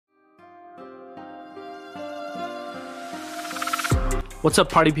What's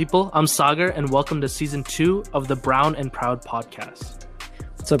up, party people? I'm Sagar, and welcome to season 2 of the Brown and Proud podcast.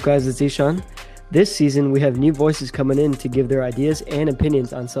 What's up, guys? It's Ishan. This season, we have new voices coming in to give their ideas and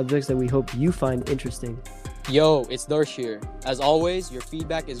opinions on subjects that we hope you find interesting. Yo, it's Darsh here. As always, your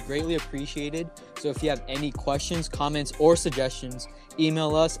feedback is greatly appreciated. So if you have any questions, comments, or suggestions,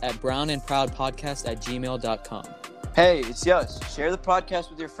 email us at brownandproudpodcast@gmail.com. Hey, it's Yash. Share the podcast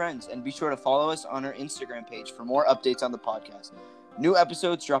with your friends and be sure to follow us on our Instagram page for more updates on the podcast. New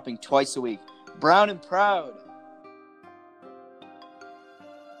episodes dropping twice a week. Brown and Proud.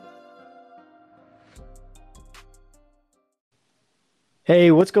 Hey,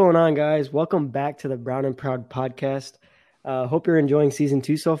 what's going on, guys? Welcome back to the Brown and Proud podcast. Hope you're enjoying season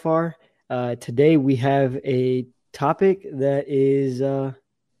 2 so far. Today we have a topic that is, I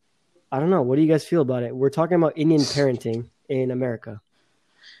don't know. What do you guys feel about it? We're talking about Indian parenting in America.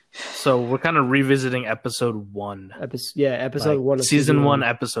 So we're kind of revisiting episode 1. Episode 1 of season 1,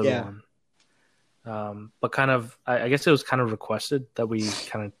 episode 1. But kind of, I guess it was kind of requested that we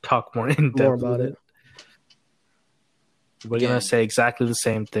kind of talk more in depth about it. We're going to say exactly the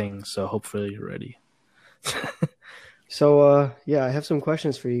same thing, so hopefully you're ready. So, I have some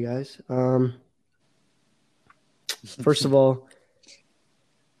questions for you guys. First of all,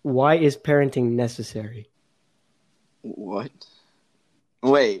 why is parenting necessary? What?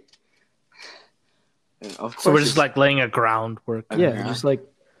 Wait. Of course So we're just like laying a groundwork. Yeah, just like,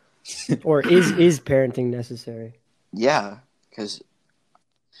 or is parenting necessary? Yeah, because,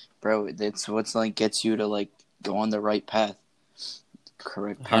 bro, that's what's like gets you to like go on the right path.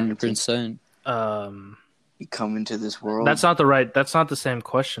 Correct. 100%. You come into this world. That's not the same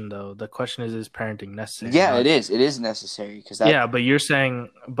question though. The question is parenting necessary? Yeah, it is. It is necessary because yeah, but you're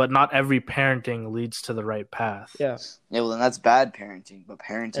saying, but not every parenting leads to the right path. Yeah. Yeah, well then that's bad parenting. But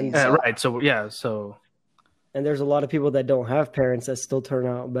parenting, right? So and there's a lot of people that don't have parents that still turn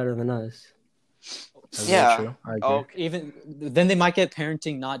out better than us. That's yeah. true. Even then, they might get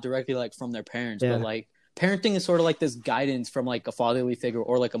parenting not directly like from their parents, but like parenting is sort of like this guidance from like a fatherly figure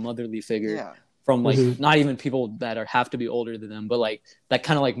or like a motherly figure. Yeah. From like not even people that have to be older than them, but like that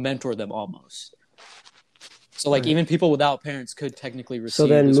kind of like mentor them almost. So like even people without parents could technically receive. So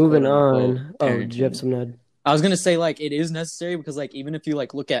then this moving on. Oh, parenting. do you have some Ned? I was gonna say like it is necessary because like even if you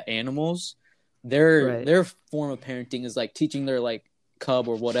like look at animals, their form of parenting is like teaching their like cub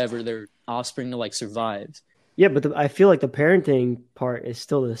or whatever their offspring to like survive. Yeah, but I feel like the parenting part is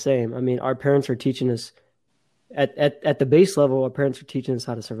still the same. I mean, our parents are teaching us at the base level. Our parents are teaching us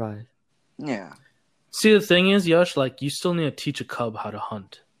how to survive. Yeah. See, the thing is, Yash, like you still need to teach a cub how to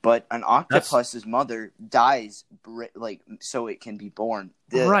hunt. But an octopus's mother dies, like so it can be born.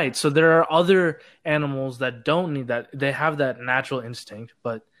 Right. So there are other animals that don't need that. They have that natural instinct,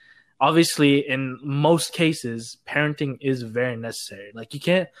 but obviously, in most cases, parenting is very necessary. Like you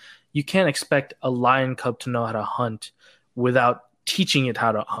can't expect a lion cub to know how to hunt without teaching it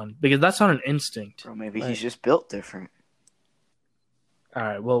how to hunt because that's not an instinct. Or maybe he's just built different. All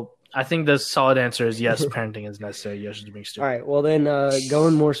right. Well, I think the solid answer is yes. Parenting is necessary. Yes, to being stupid. All right. Well, then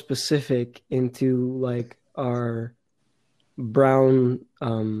going more specific into like our brown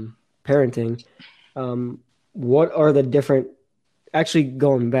parenting, what are the different? Actually,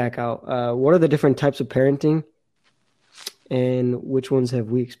 going back out, what are the different types of parenting, and which ones have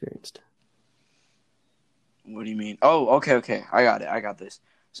we experienced? What do you mean? Oh, okay. I got it. I got this.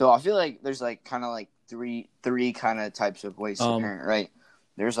 So I feel like there's like kind of like three kind of types of ways to parent, right?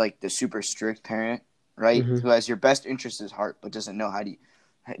 There's like the super strict parent, right? Who has your best interest at heart, but doesn't know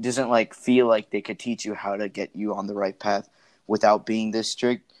doesn't like feel like they could teach you how to get you on the right path without being this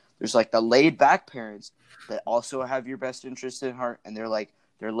strict. There's like the laid back parents that also have your best interest at heart, and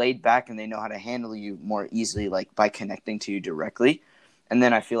they're laid back and they know how to handle you more easily, like by connecting to you directly. And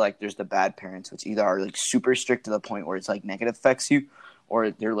then I feel like there's the bad parents, which either are like super strict to the point where it's like negative affects you, or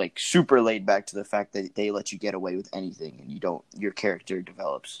they're like super laid back to the fact that they let you get away with anything and your character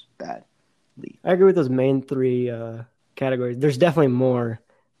develops badly. I agree with those main 3 categories. There's definitely more,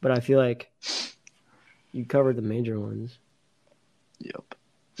 but I feel like you covered the major ones. Yep.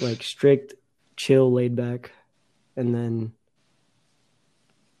 Like strict, chill, laid back, and then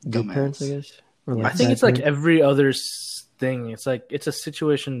good parents, I guess. Or like I think it's like every other thing. It's like it's a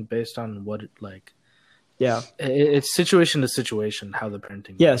situation based on what it like. Yeah, it's situation to situation how the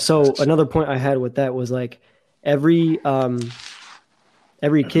parenting. Yeah. So another point I had with that was like every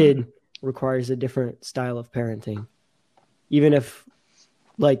kid requires a different style of parenting. Even if,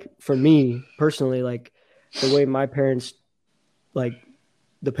 like for me personally, like the way my parents, like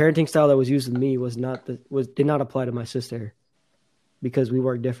the parenting style that was used with me did not apply to my sister because we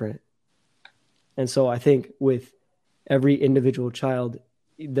work different. And so I think with every individual child,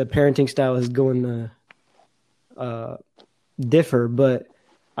 the parenting style is going to differ, but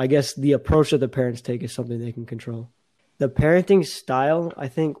I guess the approach that the parents take is something they can control. The parenting style, I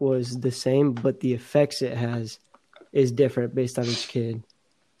think, was the same, but the effects it has is different based on each kid.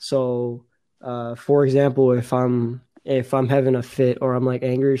 So, for example, if I'm having a fit or I'm like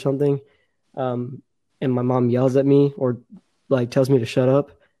angry or something, and my mom yells at me or like tells me to shut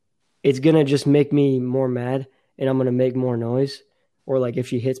up, it's gonna just make me more mad, and I'm gonna make more noise. Or like if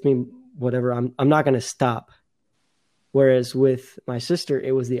she hits me, whatever, I'm not gonna stop. Whereas with my sister,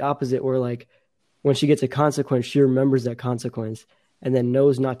 it was the opposite, where like when she gets a consequence, she remembers that consequence and then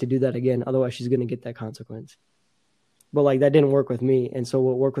knows not to do that again. Otherwise, she's gonna get that consequence. But like that didn't work with me, and so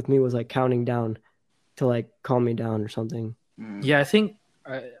what worked with me was like counting down to like calm me down or something. Yeah, I think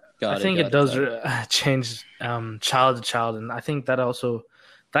it does change child to child, and I think that also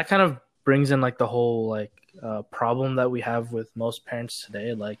that kind of brings in like the whole like problem that we have with most parents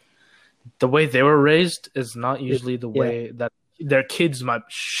today. Like the way they were raised is not usually the way that their kids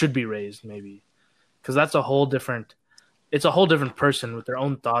should be raised, maybe, because that's a whole different. It's a whole different person with their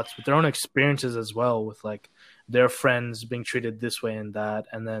own thoughts, with their own experiences as well, with like their friends being treated this way and that,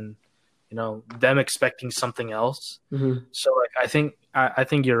 and then them expecting something else. Mm-hmm. So like I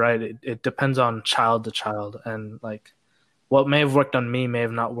think you're right. It depends on child to child, and like what may have worked on me may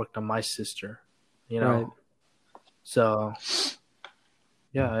have not worked on my sister. Right. So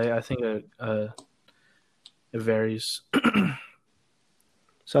yeah, I think it varies.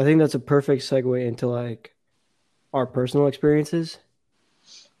 So I think that's a perfect segue into like our personal experiences.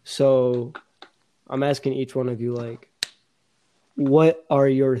 So I'm asking each one of you, like, what are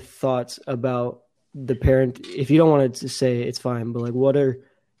your thoughts about the parent? If you don't want to say, it's fine, but like, what are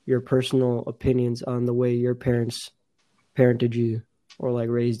your personal opinions on the way your parents parented you or like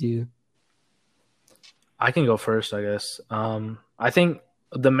raised you? I can go first, I guess. I think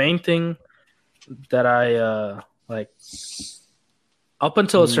the main thing that I like up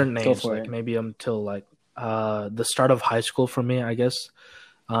until a certain age, like maybe until like the start of high school for me, I guess.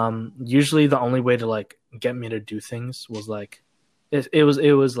 Usually the only way to like get me to do things was like it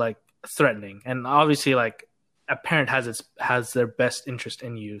was like threatening, and obviously like a parent has their best interest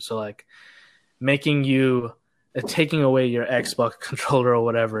in you, so like making you taking away your Xbox controller or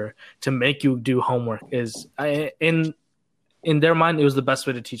whatever to make you do homework is in their mind it was the best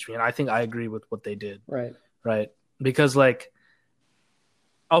way to teach me, and I think I agree with what they did. Right, because like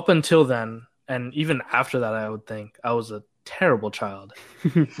up until then and even after that, I would think I was a terrible child.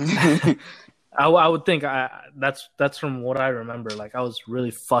 I would think that's from what I remember. Like I was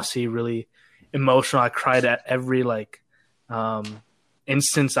really fussy, really emotional. I cried at every like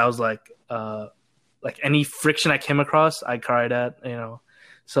instance. I was like any friction I came across, I cried at.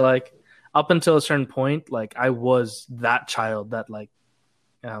 So like up until a certain point, like I was that child that like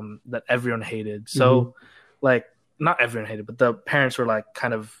that everyone hated. So like not everyone hated, but the parents were like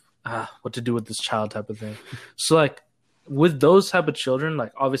kind of what to do with this child type of thing. So like with those type of children,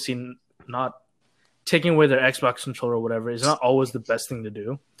 like obviously not taking away their Xbox controller or whatever is not always the best thing to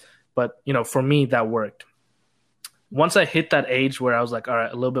do. But, for me, that worked. Once I hit that age where I was like, all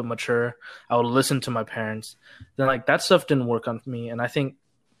right, a little bit mature, I would listen to my parents. Then like that stuff didn't work on me. And I think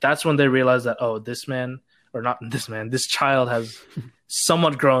that's when they realized that, oh, this child has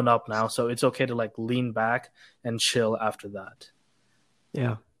somewhat grown up now. So it's okay to like lean back and chill after that.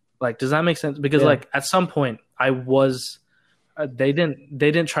 Yeah. Like, does that make sense? Because like at some point I was, they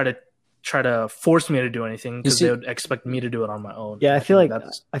didn't try to force me to do anything because they would expect me to do it on my own. Yeah, I feel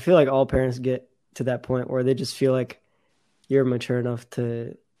like all parents get to that point where they just feel like you're mature enough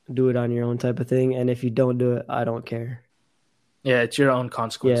to do it on your own type of thing, and if you don't do it, I don't care. Yeah, it's your own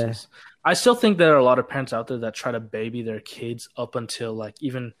consequences. Yeah. I still think there are a lot of parents out there that try to baby their kids up until like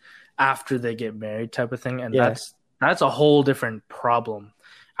even after they get married type of thing, and that's a whole different problem.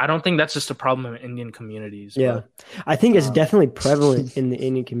 I don't think that's just a problem in Indian communities. Yeah. But, I think it's definitely prevalent in the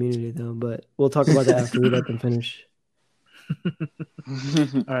Indian community, though, but we'll talk about that after we let them finish.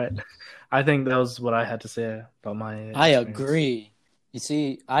 All right. I think that was what I had to say about my experience. I agree. You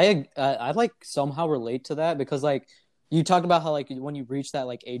see, I like somehow relate to that because, like, you talked about how, like, when you reach that,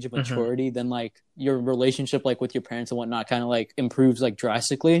 like, age of maturity, then, like, your relationship, like, with your parents and whatnot kind of, like, improves, like,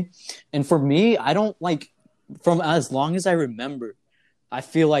 drastically. And for me, I don't, like, from as long as I remember, I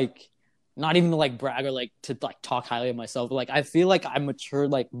feel like not even to like brag or like to like talk highly of myself, but like I feel like I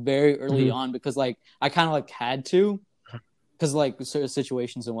matured like very early on because like I kind of like had to because like certain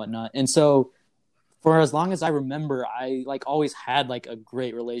situations and whatnot. And so for as long as I remember, I like always had like a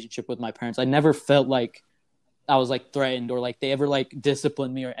great relationship with my parents. I never felt like I was like threatened or like they ever like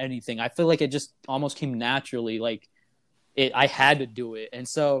disciplined me or anything. I feel like it just almost came naturally. Like I had to do it. And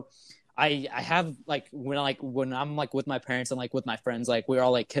so I have like when I'm like with my parents and like with my friends, like we're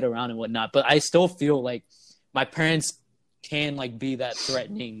all like kid around and whatnot, but I still feel like my parents can like be that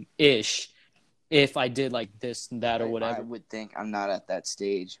threatening ish if I did like this and that or whatever. I would think I'm not at that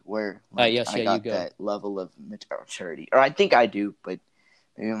stage where I got that level of maturity, or I think I do, but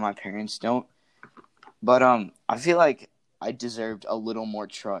maybe my parents don't. But I feel like I deserved a little more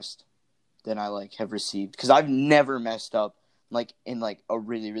trust than I like have received, because I've never messed up like in like a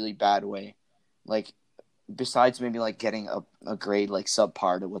really, really bad way, like besides maybe like getting a grade like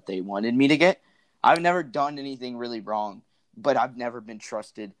subpar to what they wanted me to get. I've never done anything really wrong, but I've never been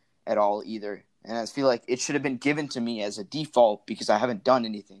trusted at all either. And I feel like it should have been given to me as a default because I haven't done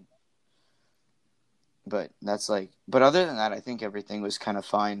anything. But that's like, but other than that, I think everything was kind of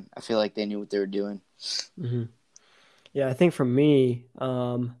fine. I feel like they knew what they were doing. Mm-hmm. Yeah, I think for me,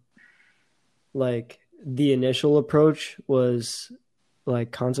 like the initial approach was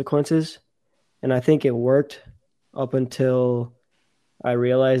like consequences, and I think it worked up until I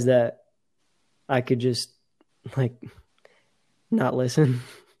realized that I could just like not listen.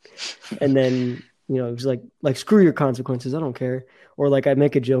 And then, you know, it was like screw your consequences, I don't care. Or like I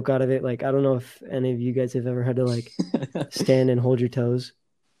make a joke out of it. Like, I don't know if any of you guys have ever had to like stand and hold your toes,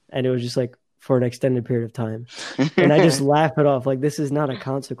 and it was just like for an extended period of time, and I just laugh it off like this is not a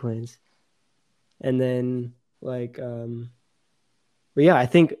consequence. And then like but yeah, I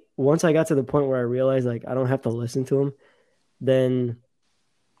think once I got to the point where I realized like I don't have to listen to him, then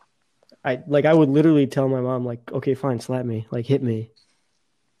I would literally tell my mom like, okay, fine, slap me, like hit me.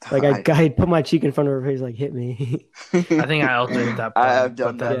 Like I put my cheek in front of her face, like hit me. I think I altered at that point. I've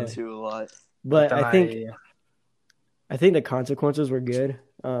done that too a lot. But I think the consequences were good.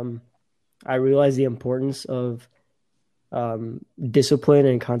 I realized the importance of discipline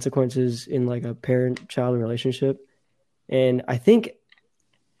and consequences in like a parent-child relationship. And I think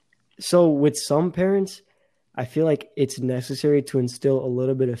so with some parents, I feel like it's necessary to instill a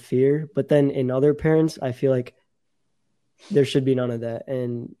little bit of fear, but then in other parents, I feel like there should be none of that,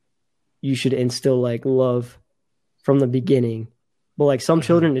 and you should instill like love from the beginning. But like some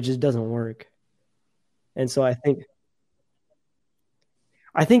children, it just doesn't work. And so I think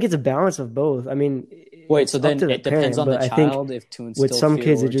it's a balance of both. I mean, wait, so then it depends on the child if to instill with some fear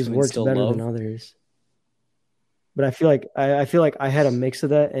kids or it just to works instill better love. than others. But I feel like I had a mix of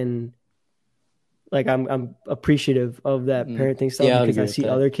that, and like I'm appreciative of that parenting style because I see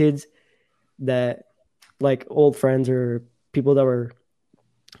other kids that like old friends or people that were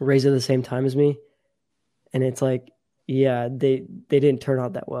raised at the same time as me, and it's like, yeah, they didn't turn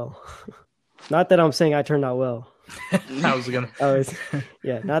out that well. Not that I'm saying I turned out well. Not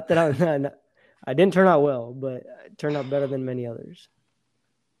that I didn't turn out well, but I turned out better than many others.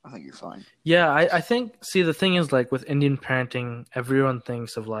 I think you're fine. Yeah, I think, see, the thing is, like, with Indian parenting, everyone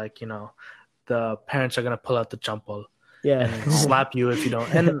thinks of, like, you know, the parents are going to pull out the champal and slap you if you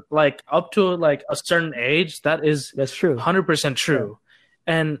don't. And, like, up to, like, a certain age, that's true. 100% true.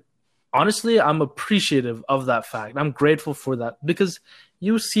 Yeah. And honestly, I'm appreciative of that fact. I'm grateful for that because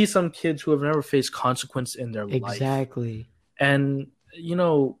you see some kids who have never faced consequence in their life. Exactly. And, you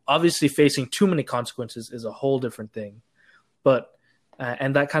know, obviously facing too many consequences is a whole different thing. But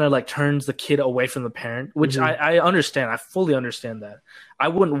and that kind of like turns the kid away from the parent, which I understand. I fully understand that. I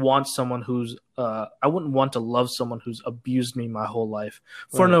wouldn't want to love someone who's abused me my whole life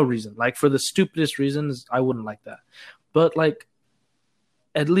for no reason. Like for the stupidest reasons, I wouldn't like that. But like,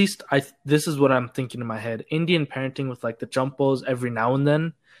 at least this is what I'm thinking in my head. Indian parenting with like the jumpos every now and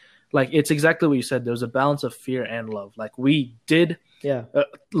then, like it's exactly what you said. There was a balance of fear and love. Like we did,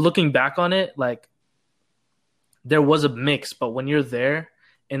 looking back on it, like there was a mix, but when you're there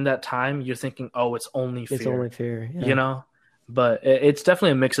in that time, you're thinking, oh, it's only fear. It's only fear, you know? But it's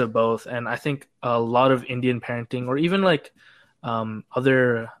definitely a mix of both. And I think a lot of Indian parenting, or even like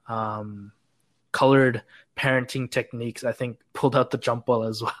other colored parenting techniques, I think pulled out the jumpal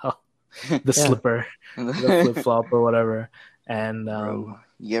as well. The slipper, the flip-flop or whatever. And Bro,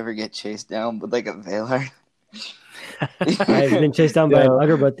 you ever get chased down with like a velar? I've been chased down by an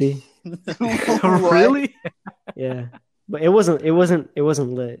agarbatti. Really? Yeah, but it wasn't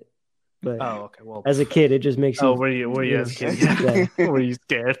lit. But okay. Well, as a kid, it just makes you. Oh, were you as a kid? Yeah. Were you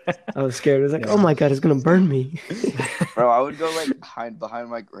scared? I was scared. I was like, oh my god, it's gonna burn me. Bro, I would go like hide behind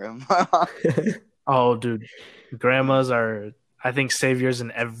my grandma. Oh, dude, grandmas are, I think, saviors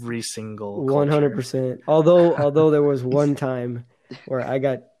in every single 100%. Although there was one time where I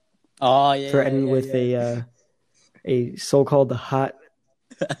got threatened with a so-called hot.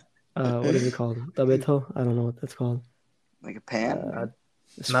 What is it called? Tabeto? I don't know what that's called. Like a pan?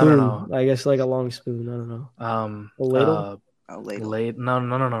 Spoon. No. I guess like a long spoon. I don't know. A ladle?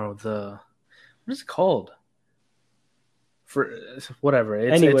 No. What is it called? For whatever.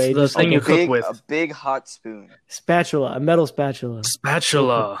 Anyway, it's the just thing like you cook with. A big hot spoon. Spatula. A metal spatula.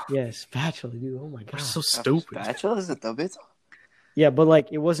 Spatula. Yeah, spatula, dude. Oh my god. We're so stupid. Spatula is it the Yeah, but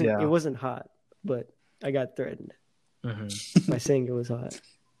like it wasn't. Yeah. It wasn't hot. But I got threatened Mm-hmm. by saying it was hot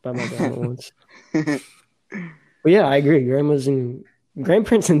by my grandma once. But yeah, I agree.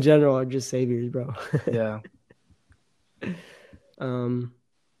 Grandparents in general are just saviors, bro. Yeah.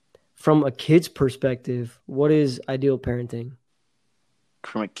 From a kid's perspective, what is ideal parenting?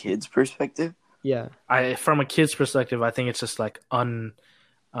 From a kid's perspective? Yeah. From a kid's perspective, I think it's just like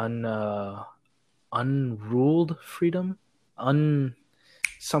unruled freedom.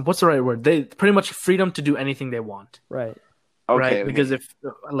 What's the right word? They pretty much freedom to do anything they want. Right. Right. Because if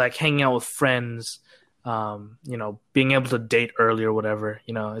like hanging out with friends, being able to date early or whatever,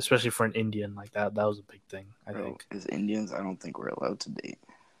 especially for an Indian like that was a big thing, I think. As Indians, I don't think we're allowed to date.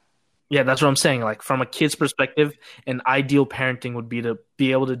 Yeah, that's what I'm saying. Like from a kid's perspective, an ideal parenting would be to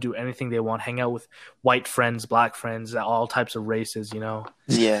be able to do anything they want, hang out with white friends, black friends, all types of races,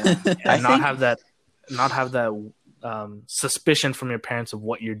 Yeah. and not have that suspicion from your parents of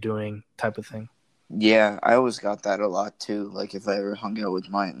what you're doing, type of thing. Yeah, I always got that a lot too. Like if I ever hung out with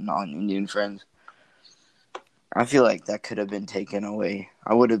my non-Indian friends, I feel like that could have been taken away.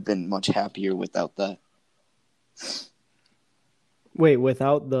 I would have been much happier without that. Wait,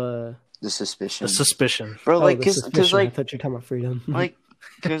 without the suspicion. The suspicion, bro. Like, because like, I thought you were talking about freedom. Like,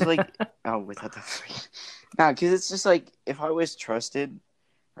 because like, without the freedom. Nah, because it's just like if I was trusted,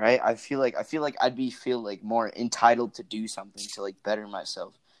 right? I feel like I'd feel like more entitled to do something to like better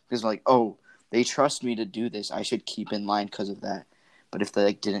myself. Because like, oh, they trust me to do this, I should keep in line because of that. But if they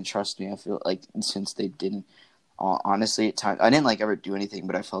like didn't trust me, I feel like since they didn't, honestly, at times I didn't like ever do anything,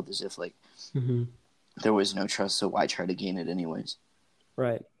 but I felt as if like there was no trust, so why try to gain it anyways?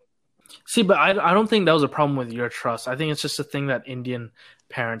 Right. See, but I don't think that was a problem with your trust. I think it's just a thing that Indian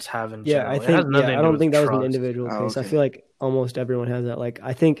parents have in general. I don't think that was an individual case. Okay. I feel like almost everyone has that. Like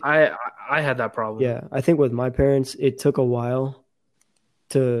I think I had that problem. Yeah, I think with my parents, it took a while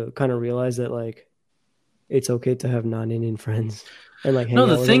to kind of realize that like it's okay to have non-Indian friends and like hang out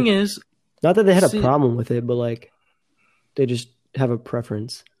the with thing them. is, not that they had a problem with it, but like they just have a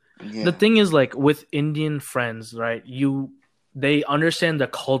preference. Yeah. The thing is, like with Indian friends, right? They understand the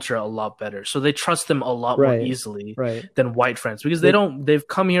culture a lot better, so they trust them a lot more easily than white friends because they've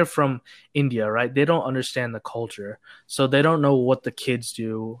come here from India, right? They don't understand the culture, so they don't know what the kids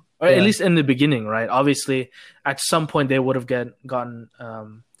do, or at least in the beginning, right? Obviously, at some point they would have gotten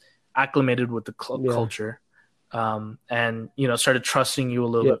acclimated with the culture, and started trusting you a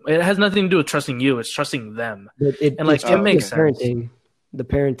little bit. It has nothing to do with trusting you; it's trusting them, it makes sense. The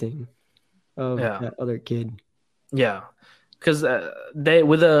parenting of that other kid. Yeah. Because they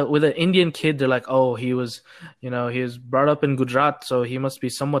with an Indian kid, they're like, oh, he was brought up in Gujarat, so he must be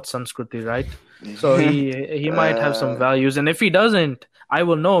somewhat Sanskriti, right? So he might have some values, and if he doesn't, I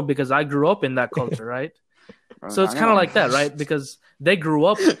will know because I grew up in that culture, right? So it's kind of like that, right? Because they grew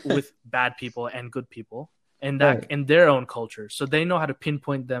up with bad people and good people, and that in their own culture, so they know how to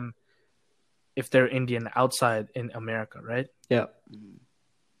pinpoint them if they're Indian outside in America, right? Yeah,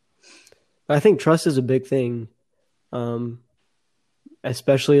 I think trust is a big thing.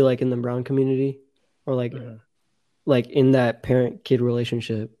 Especially like in the brown community or like in that parent-kid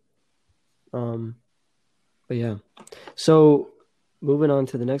relationship. But yeah. So moving on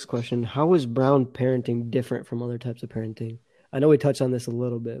to the next question, how is brown parenting different from other types of parenting? I know we touched on this a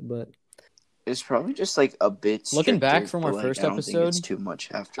little bit, but it's probably just like a bit stricter, looking back from our first I don't episode, think it's too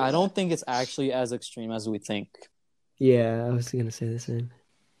much after I don't think it's actually as extreme as we think. Yeah, I was gonna say the same.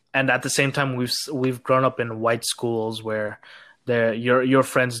 And at the same time, we've grown up in white schools where your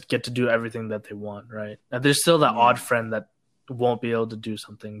friends get to do everything that they want, right? Now, there's still that odd friend that won't be able to do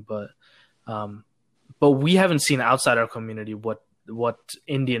something, but we haven't seen outside our community what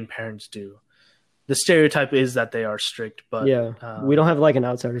Indian parents do. The stereotype is that they are strict, but we don't have like an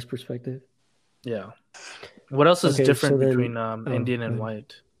outsider's perspective. Yeah. What else is different between Indian and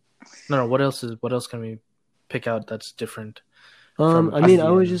white? No. What else can we pick out that's different? I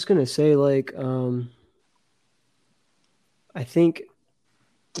was just gonna say like I think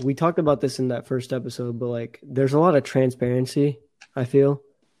we talked about this in that first episode, but like there's a lot of transparency, I feel.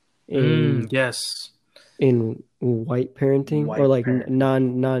 In white parenting or like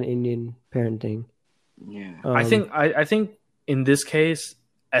non-Indian parenting. Yeah. I think in this case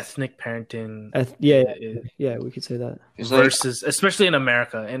ethnic parenting we could say that. Versus especially in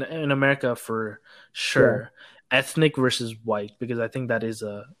America. In America for sure. ethnic versus white, because I think that is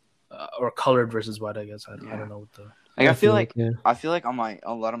or colored versus white. I guess I don't know what the. Like I feel like on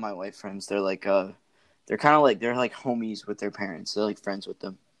a lot of my white friends, they're like they're kind of like they're like homies with their parents. They're like friends with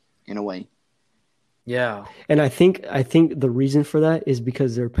them, in a way. Yeah, and I think the reason for that is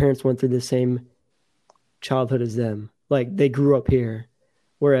because their parents went through the same childhood as them. Like they grew up here,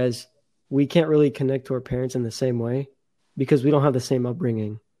 whereas we can't really connect to our parents in the same way because we don't have the same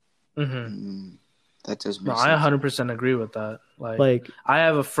upbringing. Mm-hmm. That does make sense. I 100% agree with that. Like I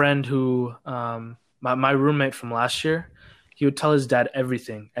have a friend who, my roommate from last year, he would tell his dad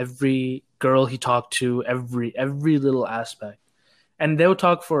everything, every girl he talked to, every little aspect, and they would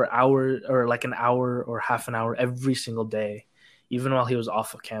talk for an hour or half an hour every single day, even while he was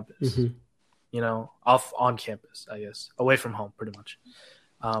off of campus. Mm-hmm. Off on campus, I guess, away from home, pretty much.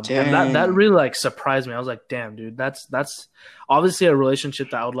 And that really surprised me. I was like, damn, dude, that's obviously a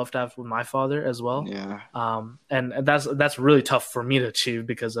relationship that I would love to have with my father as well. Yeah. And that's really tough for me to achieve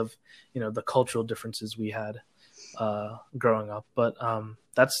because of, the cultural differences we had growing up. But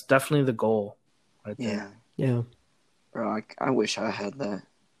that's definitely the goal right there. Yeah. Bro, I wish I had that.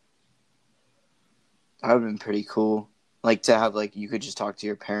 That would have been pretty cool. Like to have you could just talk to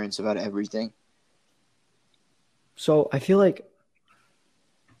your parents about everything. So I feel like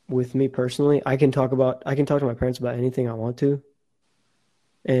with me personally, I can talk to my parents about anything I want to.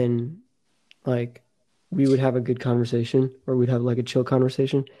 And we would have a good conversation, or we'd have a chill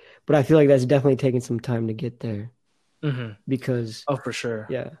conversation. But I feel like that's definitely taking some time to get there. Mm-hmm. Because for sure.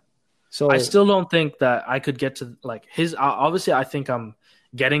 Yeah. So I still don't think that I could get to his, obviously I think I'm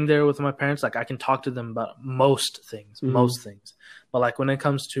getting there with my parents. I can talk to them about most things. But when it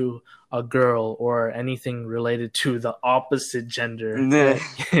comes to a girl or anything related to the opposite gender,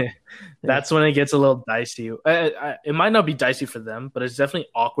 that's when it gets a little dicey. It might not be dicey for them, but it's definitely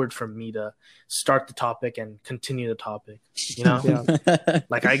awkward for me to start the topic and continue the topic. Yeah.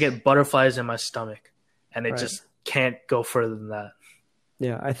 I get butterflies in my stomach, and it just can't go further than that.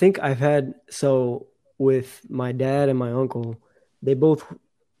 Yeah, I think with my dad and my uncle, they both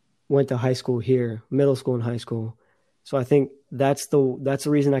went to high school here, middle school and high school. So I think that's the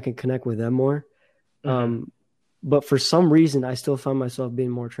reason I can connect with them more. Mm-hmm. But for some reason, I still find myself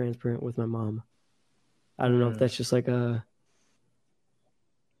being more transparent with my mom. I don't know if that's just I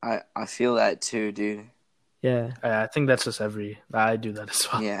feel that too, dude. Yeah. I think that's just I do that as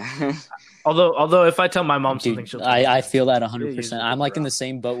well. Yeah. although if I tell my mom something, she'll I feel that 100%. I'm in the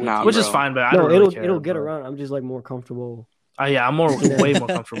same boat with you. Which is fine, but I don't really care. It'll get around. I'm just more comfortable. Yeah, I'm way more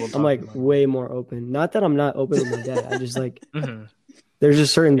comfortable. I'm way more open. Not that I'm not open with my dad. I just there's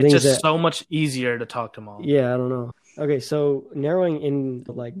just certain things it's just so much easier to talk to mom. Yeah, I don't know. Okay, so narrowing in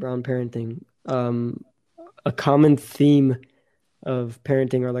brown parenting, a common theme of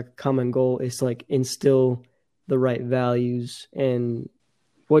parenting or a common goal is to instill the right values. And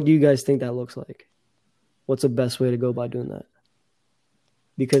what do you guys think that looks like? What's the best way to go about doing that?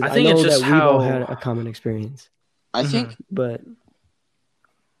 Because I know that we've all had a common experience. I think, but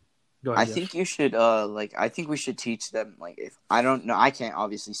I think you should I think we should teach them if I don't know, I can't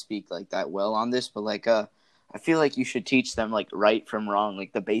obviously speak that well on this, but I feel like you should teach them right from wrong,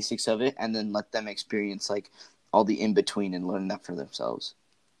 the basics of it, and then let them experience all the in between and learn that for themselves.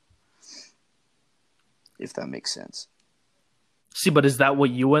 If that makes sense. See, but is that what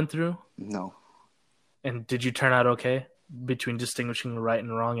you went through? No. And did you turn out okay? Between distinguishing right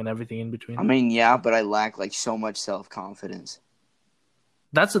and wrong and everything in between? I mean, yeah, but I lack so much self-confidence.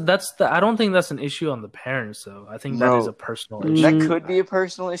 I don't think that's an issue on the parents though. I think that is a personal issue. That could be a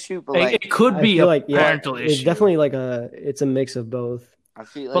personal issue, but it could be a parental issue. It's definitely it's a mix of both. I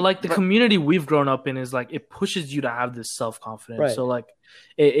feel but the community we've grown up in is it pushes you to have this self-confidence. Right. So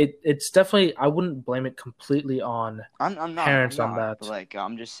it's definitely, I wouldn't blame it completely on parents on that. But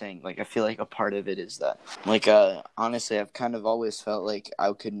I'm just saying I feel a part of it is that honestly I've kind of always felt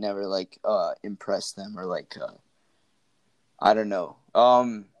I could never impress them or I don't know.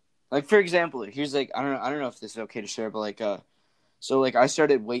 For example, here's I don't know if this is okay to share, but so I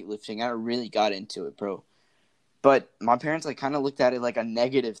started weightlifting. I really got into it, bro. But my parents kind of looked at it like a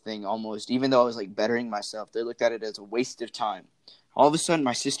negative thing almost, even though I was bettering myself. They looked at it as a waste of time. All of a sudden,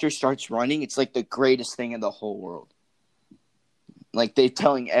 my sister starts running. It's the greatest thing in the whole world. They're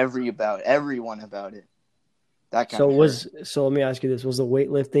telling everyone about it. That kind of So let me ask you this: was the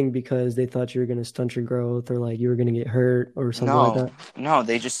weightlifting because they thought you were going to stunt your growth, or you were going to get hurt, or something like that? No,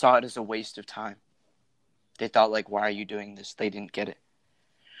 they just saw it as a waste of time. They thought why are you doing this? They didn't get it.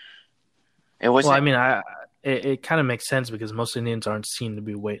 It was. Well, I mean, it kind of makes sense because most Indians aren't seen to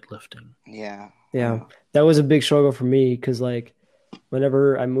be weightlifting. Yeah. That was a big struggle for me because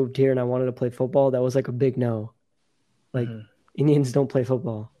whenever I moved here and I wanted to play football, that was a big no. Like Mhm. Indians don't play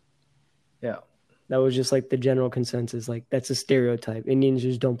football. Yeah. That was just like the general consensus. Like that's a stereotype. Indians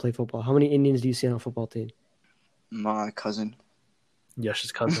just don't play football. How many Indians do you see on a football team? My cousin.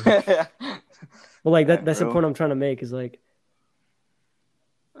 Yash's cousin. Well, like Yeah, that's the bro. point I'm trying to make is like,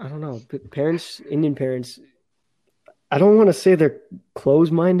 I don't know, parents, Indian parents, I don't want to say they're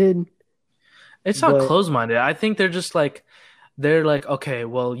closed-minded. It's not But- closed-minded. I think they're like, okay,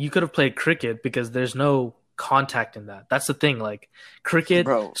 well, you could have played cricket because there's no contact in that. That's the thing. Like cricket,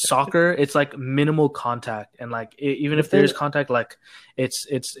 Bro. soccer, it's like minimal contact, and like even The if there is thing- contact, like it's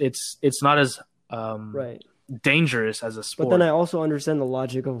not as Right. dangerous as a But sport. then I also understand the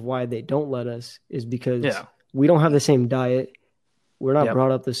logic of why they don't let us is because Yeah. we don't have the same diet. We're not Yep.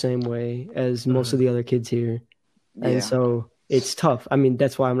 brought up the same way as most of the other kids here. Yeah. And so it's tough. I mean,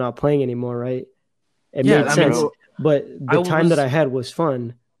 that's why I'm not playing anymore, right? It Yeah, made I mean, sense. But the time that was- I had was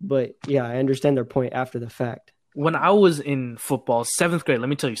fun. But yeah, I understand their point after the fact. when I was in football, 7th grade, let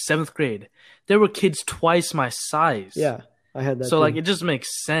me tell you, 7th grade, there were kids twice my size. Yeah, I had that. So too. like it just makes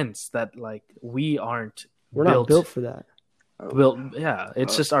sense that like we aren't We're not built for that. yeah,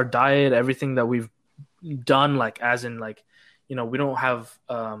 it's just our diet, everything that we've done, like as in like, you know, we don't have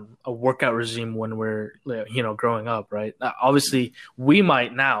a workout regime when we're, you know, growing up, right? Obviously we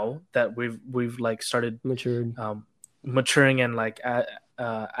might now that we've like started Matured. maturing, and like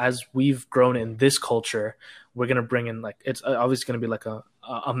as we've grown in this culture, we're gonna bring in like, it's obviously gonna be like a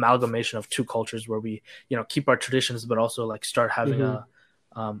amalgamation of two cultures where we, you know, keep our traditions but also like start having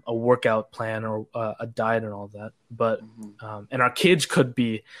a workout plan or a diet and all that. But and our kids could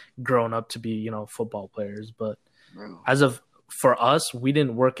be grown up to be, you know, football players, but Bro. as of for us, we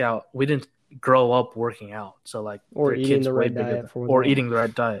didn't grow up working out, so like Or their eating kids the way right bigger diet than- for or them. eating the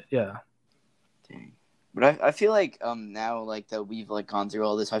right diet. Yeah. Dang. But I feel like now like that we've like gone through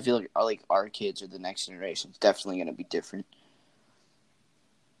all this, I feel like our kids or the next generation is definitely gonna be different.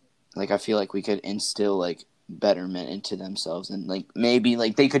 Like I feel like we could instill like betterment into themselves, and like maybe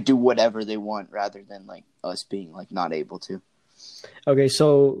like they could do whatever they want rather than like us being like not able to. Okay,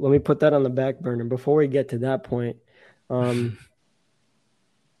 so let me put that on the back burner. Before we get to that point,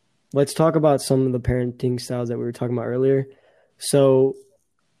 let's talk about some of the parenting styles that we were talking about earlier. So,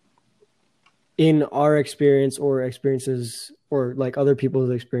 in our experience or experiences or like other people's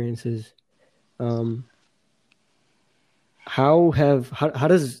experiences,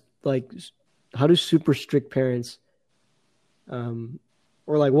 how do super strict parents, or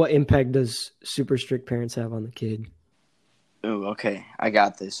like what impact does super strict parents have on the kid? Oh, okay, I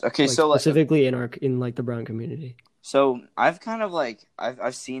got this. Okay, Like so specifically in like the brown community. So I've kind of like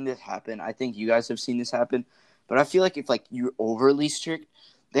I've seen this happen. I think you guys have seen this happen, but I feel like if like you're overly strict,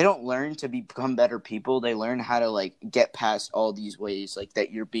 they don't learn to become better people. They learn how to like get past all these ways like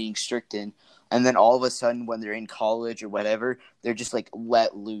that you're being strict in, and then all of a sudden when they're in college or whatever, they're just like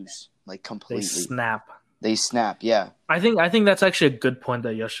let loose like They completely. snap. They snap, yeah. I think that's actually a good point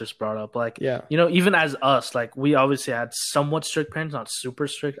that Yash just brought up. Like, Yeah. you know, even as us, like we obviously had somewhat strict parents, not super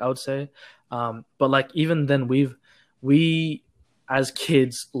strict, I would say. But like even then, we as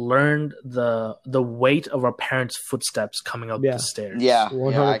kids learned the weight of our parents' footsteps coming up Yeah. the stairs. Yeah,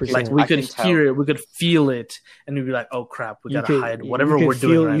 100%. Like we I could can tell. hear it, we could feel it, and we'd be like, "Oh crap, we gotta hide whatever we're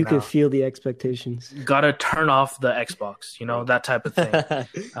doing right you now. could feel the expectations. Gotta turn off the Xbox, you know, that type of thing."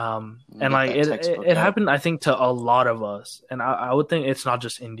 And like Get that textbook it out. happened, I think, to a lot of us, and I would think it's not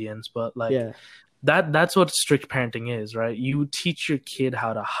just Indians, but like Yeah. that's what strict parenting is, right? You teach your kid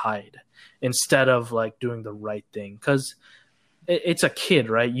how to hide instead of like doing the right thing, because it's a kid,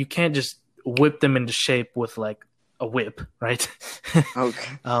 right? You can't just whip them into shape with like a whip, right?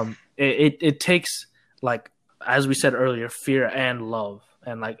 Okay. It takes, like as we said earlier, fear and love,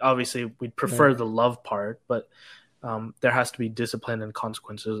 and like obviously we'd prefer Right. the love part, but there has to be discipline and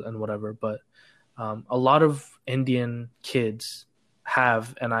consequences and whatever. But a lot of Indian kids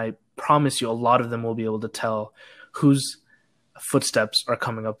have, and I promise you, a lot of them will be able to tell whose footsteps are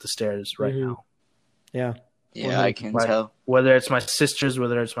coming up the stairs right Mhm. now. Yeah. Yeah, I can Like, tell. whether it's my sisters,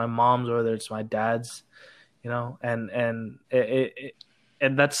 whether it's my mom's, or whether it's my dad's, you know, and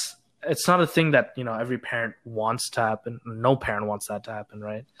that's, it's not a thing that, you know, every parent wants to happen. No parent wants that to happen,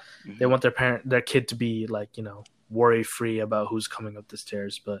 right? Mm-hmm. They want their kid to be like, you know, worry free about who's coming up the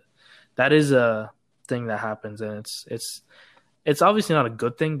stairs, but that is a thing that happens, and it's obviously not a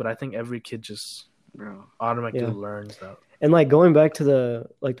good thing, but I think every kid just Bro. automatically Yeah. learns that. And like going back to the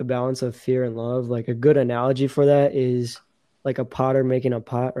balance of fear and love, like a good analogy for that is like a potter making a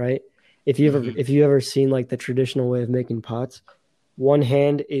pot, right? If you ever seen like the traditional way of making pots, one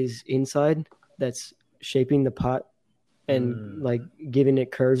hand is inside that's shaping the pot and like giving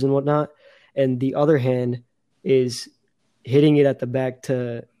it curves and whatnot, and the other hand is hitting it at the back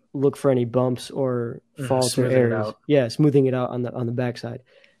to look for any bumps or faults or errors. Yeah, smoothing it out on the backside.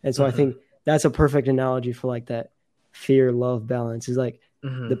 And so I think that's a perfect analogy for like that fear-love balance. Is like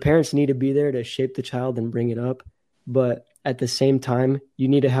the parents need to be there to shape the child and bring it up, but at the same time, you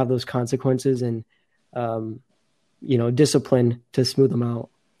need to have those consequences and discipline to smooth them out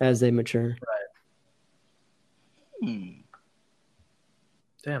as they mature. Right.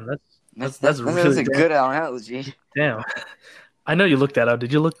 Damn, that's a good analogy. Damn. I know you looked that up.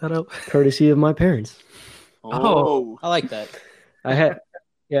 Did you look that up? Courtesy of my parents. Oh, I like that. I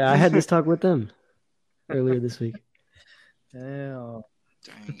had this talk with them earlier this week. Damn.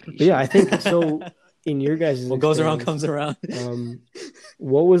 But yeah, I think so. In your guys' what goes around comes around.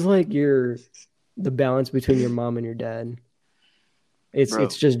 What was like the balance between your mom and your dad?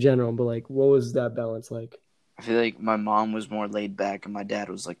 It's just general, but like, what was that balance like? I feel like my mom was more laid back, and my dad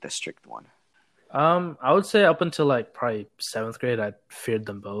was like the strict one. I would say up until like probably 7th grade, I feared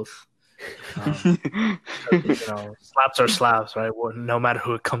them both. Slaps are slaps, right? No matter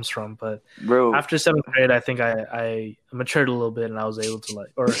who it comes from. But after 7th grade, I think I matured a little bit, and I was able to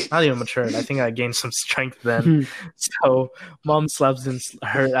or not even matured. I think I gained some strength then. So mom slaps didn't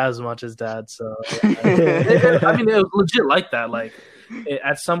hurt as much as dad. So I mean, it was legit like that. Like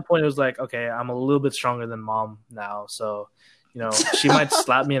at some point, it was like, okay, I'm a little bit stronger than mom now, so. She might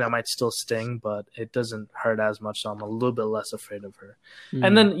slap me and I might still sting, but it doesn't hurt as much, so I'm a little bit less afraid of her.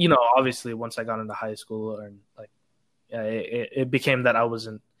 And then, obviously once I got into high school it became that I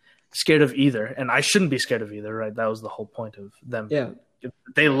wasn't scared of either, and I shouldn't be scared of either, right? That was the whole point of them. Yeah.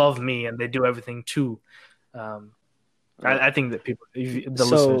 They love me and they do everything too. I think that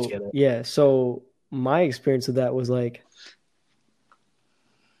listeners get it. Yeah, so my experience with that was like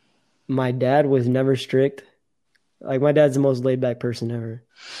my dad was never strict. Like my dad's the most laid back person ever.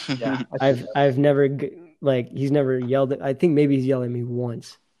 Yeah, I've never he's never yelled at. I think maybe he's yelled at me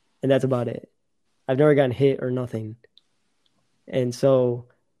once, and that's about it. I've never gotten hit or nothing. And so,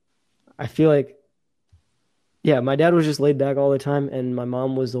 I feel like, yeah, my dad was just laid back all the time, and my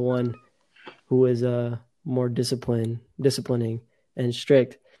mom was the one who was more disciplining and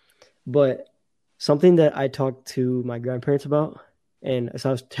strict. But something that I talked to my grandparents about, and so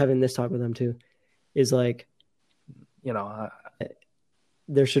I was having this talk with them too, is like.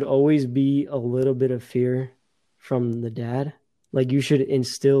 There should always be a little bit of fear from the dad. Like you should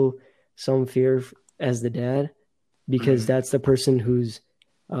instill some fear as the dad, because that's the person who's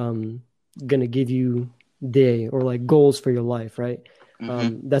going to give you like goals for your life, right?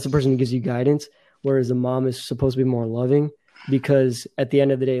 That's the person who gives you guidance, whereas the mom is supposed to be more loving, because at the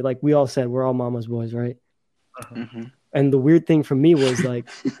end of the day, like we all said, we're all mama's boys, right? And the weird thing for me was like,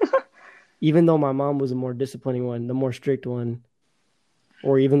 even though my mom was the more disciplining one, the more strict one,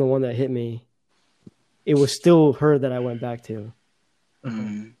 or even the one that hit me, it was still her that I went back to.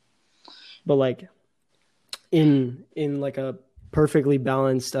 But like in like a perfectly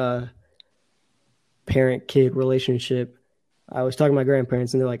balanced parent-kid relationship, I was talking to my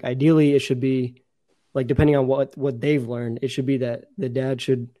grandparents, and they're like, ideally it should be like, depending on what they've learned, it should be that the dad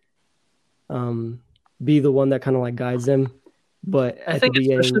should be the one that kind of like guides them. But I think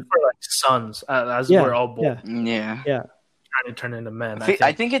especially for like sons, as we're all both trying to turn into men.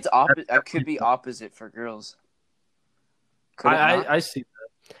 I think it's opposite. It could be opposite for girls. I see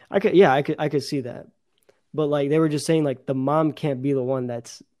that. I could see that. But like they were just saying, like the mom can't be the one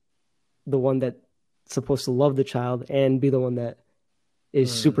that's supposed to love the child and be the one that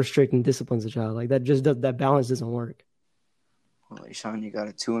is super strict and disciplines the child. Like that balance doesn't work. Well, Sean, you got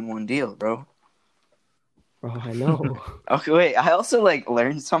a 2-in-1 deal, bro. Bro, I know. Okay, wait. I also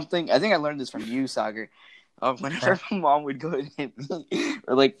learned something. I think I learned this from you, Sagar. Whenever my mom would go and hit me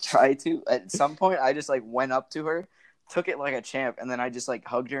or try to, at some point I just went up to her, took it like a champ, and then I just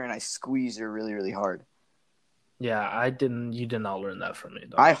hugged her and I squeezed her really, really hard. Yeah, you did not learn that from me,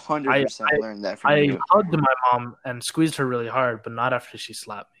 though. I 100% learned that from you. I hugged my mom and squeezed her really hard, but not after she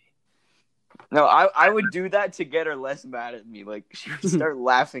slapped me. No, I would do that to get her less mad at me. She would start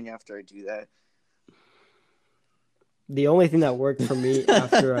laughing after I do that. The only thing that worked for me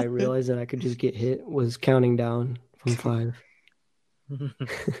after I realized that I could just get hit was counting down from 5.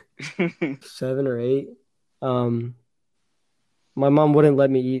 7 or 8. My mom wouldn't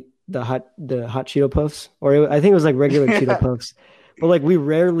let me eat the hot Cheeto Puffs, or I think it was regular Cheeto Puffs, but we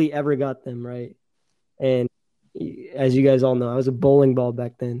rarely ever got them, right? And as you guys all know, I was a bowling ball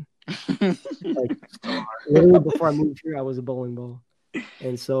back then. Literally before I moved here, I was a bowling ball,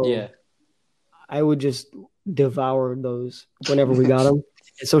 and so I would just devour those whenever we got them.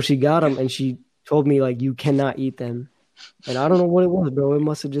 And so she got them, and she told me you cannot eat them, and I don't know what it was, bro. It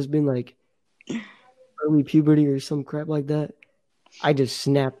must have just been early puberty or some crap like that. I just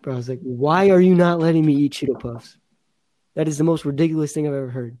snapped, bro. I was like, why are you not letting me eat Cheeto Puffs? That is the most ridiculous thing I've ever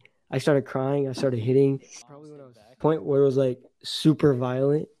heard. I started crying. I started hitting. Probably when I was at a point where it was like super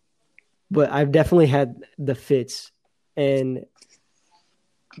violent. But I've definitely had the fits. And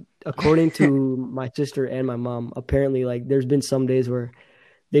according to my sister and my mom, apparently like there's been some days where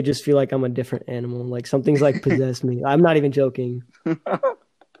they just feel like I'm a different animal. Like something's like possessed me. I'm not even joking.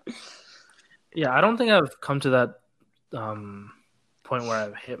 Yeah, I don't think I've come to that point where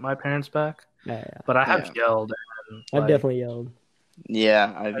I've hit my parents back. Yeah. But I have yelled. And, I've definitely yelled.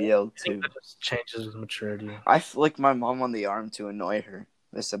 Yeah, I've yelled I think too. that just changes with maturity. I flick my mom on the arm to annoy her.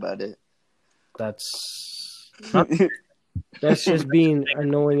 That's about it. That's That's just being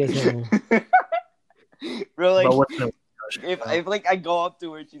annoying as hell. Bro, like, but what's the if like I go up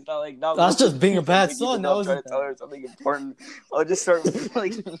to her, she's not like, no. That's just being a bad like, son. I'm trying to tell her something important. I'll just start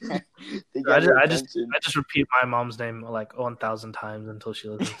like. I just repeat my mom's name like 1,000 times until she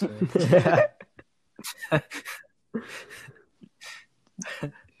listens to me.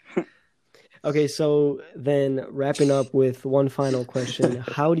 Okay, so then wrapping up with one final question.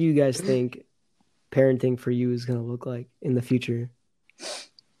 How do you guys think parenting for you is going to look like in the future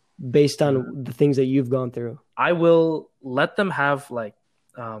based on the things that you've gone through? I will let them have like,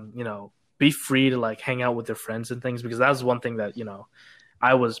 be free to like hang out with their friends and things, because that's one thing that,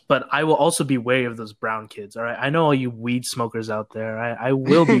 but I will also be wary of those brown kids. All right. I know all you weed smokers out there. I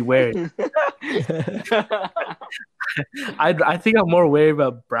will be wary. I think I'm more wary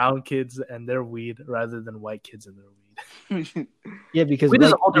about brown kids and their weed rather than white kids and their weed. Yeah, because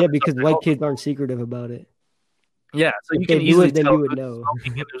white kids aren't secretive about it. Yeah, so if you can they easily do it, then tell you would who's know.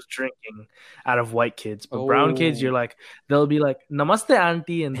 smoking and who's drinking out of white kids. But brown kids, you're like, they'll be like, "Namaste,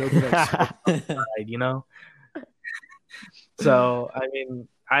 auntie," and they'll be like, So I mean,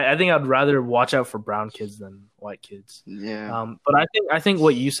 I think I'd rather watch out for brown kids than white kids. Yeah. But I think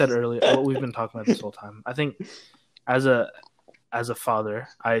what you said earlier, what we've been talking about this whole time, I think as a father,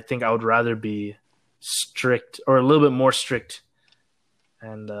 I think I would rather be strict or a little bit more strict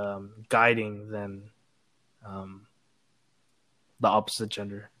and guiding than the opposite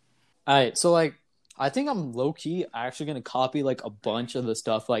gender. All right, so like I think I'm low key actually gonna copy like a bunch of the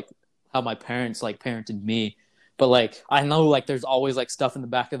stuff like how my parents like parented me. But like I know like there's always like stuff in the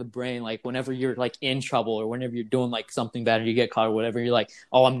back of the brain, like whenever you're like in trouble or whenever you're doing like something bad or you get caught or whatever, you're like,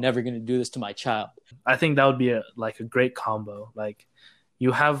 oh, I'm never gonna do this to my child. I think that would be a great combo. Like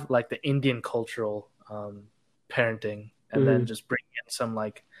you have like the Indian cultural parenting, and then just bring in some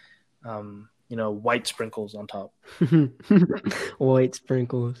like white sprinkles on top. White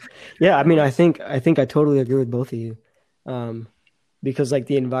sprinkles. Yeah, I mean, I think I totally agree with both of you, because like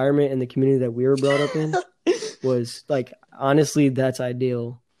the environment and the community that we were brought up in was like, honestly, that's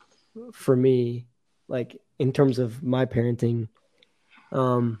ideal for me, like in terms of my parenting.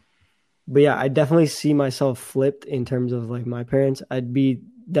 But yeah, I definitely see myself flipped in terms of like my parents. I'd be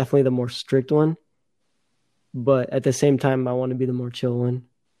definitely the more strict one, but at the same time, I want to be the more chill one.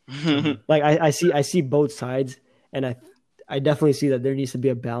 Like I see both sides, and I definitely see that there needs to be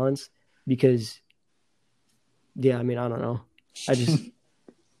a balance, because yeah, I mean, I don't know.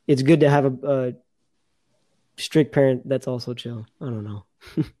 It's good to have a strict parent that's also chill. I don't know.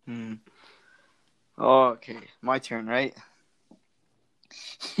 Okay, my turn, right?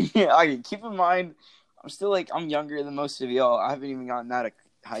 Yeah, okay, keep in mind, I'm younger than most of y'all. I haven't even gotten out of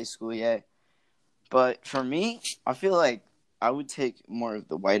high school yet. But for me, I feel like I would take more of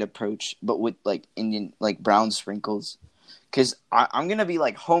the white approach, but with like Indian, like brown sprinkles. Because I'm going to be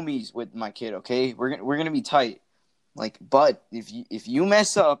like homies with my kid, okay? We're gonna be tight. Like, but if you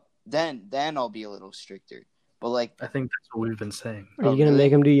mess up, then I'll be a little stricter. But like, I think that's what we've been saying. Are you gonna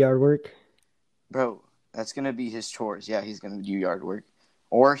make him do yard work? Bro, that's gonna be his chores. Yeah, he's gonna do yard work,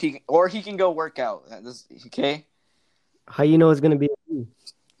 or he can go work out. Okay. How you know it's gonna be a he?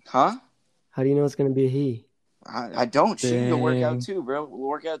 Huh? How do you know it's gonna be a he? I don't. She can go work out too, bro. We'll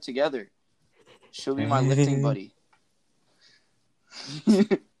work out together. She'll be my lifting buddy.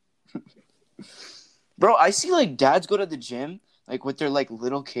 Bro, I see like dads go to the gym like with their like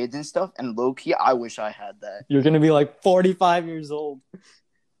little kids and stuff, and low key, I wish I had that. You're gonna be like 45 years old.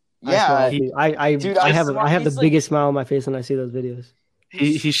 Yeah, dude, I have the biggest smile on my face when I see those videos.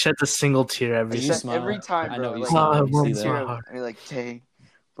 He sheds a single tear every time, bro. I know and you're like, dang,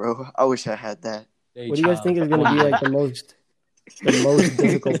 bro, I wish I had that. What do you guys think is gonna be like the most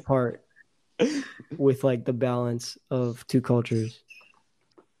difficult part with like the balance of two cultures?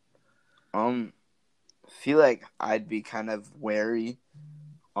 Feel like I'd be kind of wary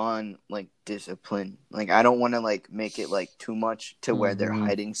on like discipline. Like I don't want to like make it like too much to where they're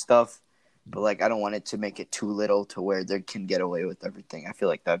hiding stuff but like I don't want it to make it too little to where they can get away with everything. I feel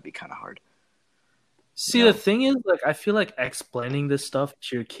like that'd be kind of hard. See, the thing is, like, I feel like explaining this stuff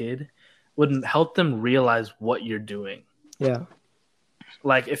to your kid would help them realize what you're doing. Yeah.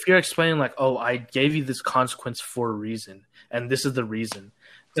 Like, if you're explaining, like, oh, I gave you this consequence for a reason, and this is the reason,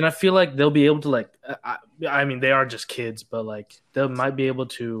 then I feel like they'll be able to, like, I mean, they are just kids, but, like, they might be able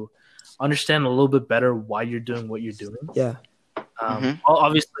to understand a little bit better why you're doing what you're doing. Yeah.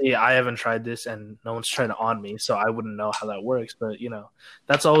 Obviously, I haven't tried this, and no one's trying to on me, so I wouldn't know how that works. But you know,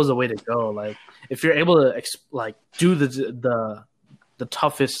 that's always the way to go. Like, if you're able to do the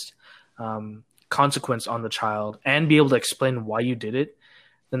toughest consequence on the child and be able to explain why you did it,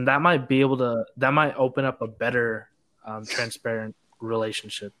 then that might open up a better transparent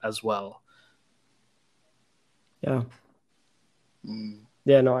relationship as well. Yeah.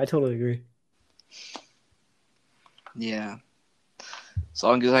 Yeah. No, I totally agree. Yeah. As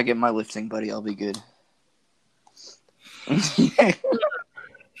long as I get my lifting, buddy, I'll be good.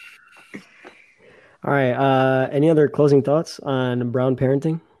 All right. Any other closing thoughts on brown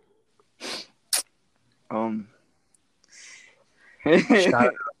parenting?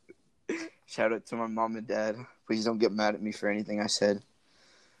 Shout out to my mom and dad. Please don't get mad at me for anything I said.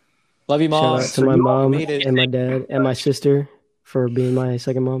 Love you, Mom. Shout out to my mom and my dad and my sister for being my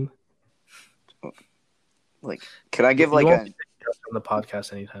second mom. Like, can I give like on the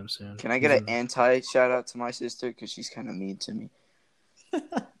podcast anytime soon? Can I get an anti shout out to my sister because she's kind of mean to me?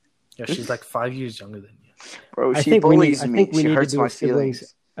 Yeah, she's like 5 years younger than you. Bro, she bullies me. She hurts my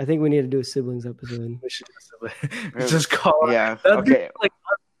feelings. I think we need to do a siblings episode. We should just call. Yeah. Okay. Like,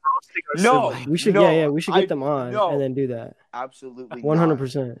 no, we should. Yeah, we should get them on and then do that. Absolutely,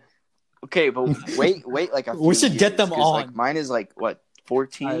 100%. Okay, but wait, like a few we should years, get them on. Like, mine is like what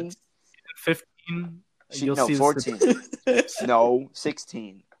 14, 15. You'll see 14. No,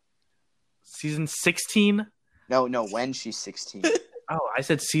 16. Season 16. No, when she's 16. Oh, I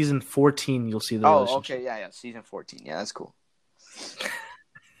said season 14. You'll see the. Oh, okay, yeah, season 14. Yeah, that's cool.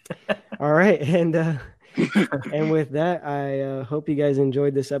 All right, and with that, I hope you guys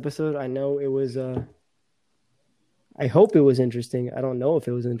enjoyed this episode. I know it was. I hope it was interesting. I don't know if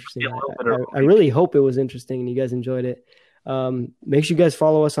it was interesting. I really hope it was interesting and you guys enjoyed it. Make sure you guys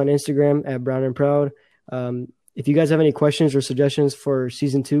follow us on Instagram at Brown and Proud. If you guys have any questions or suggestions for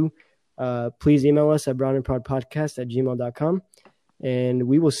season 2, please email us at brownandproudpodcast@gmail.com. And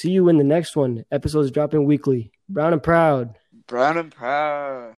we will see you in the next one. Episodes dropping weekly. Brown and Proud. Brown and Proud.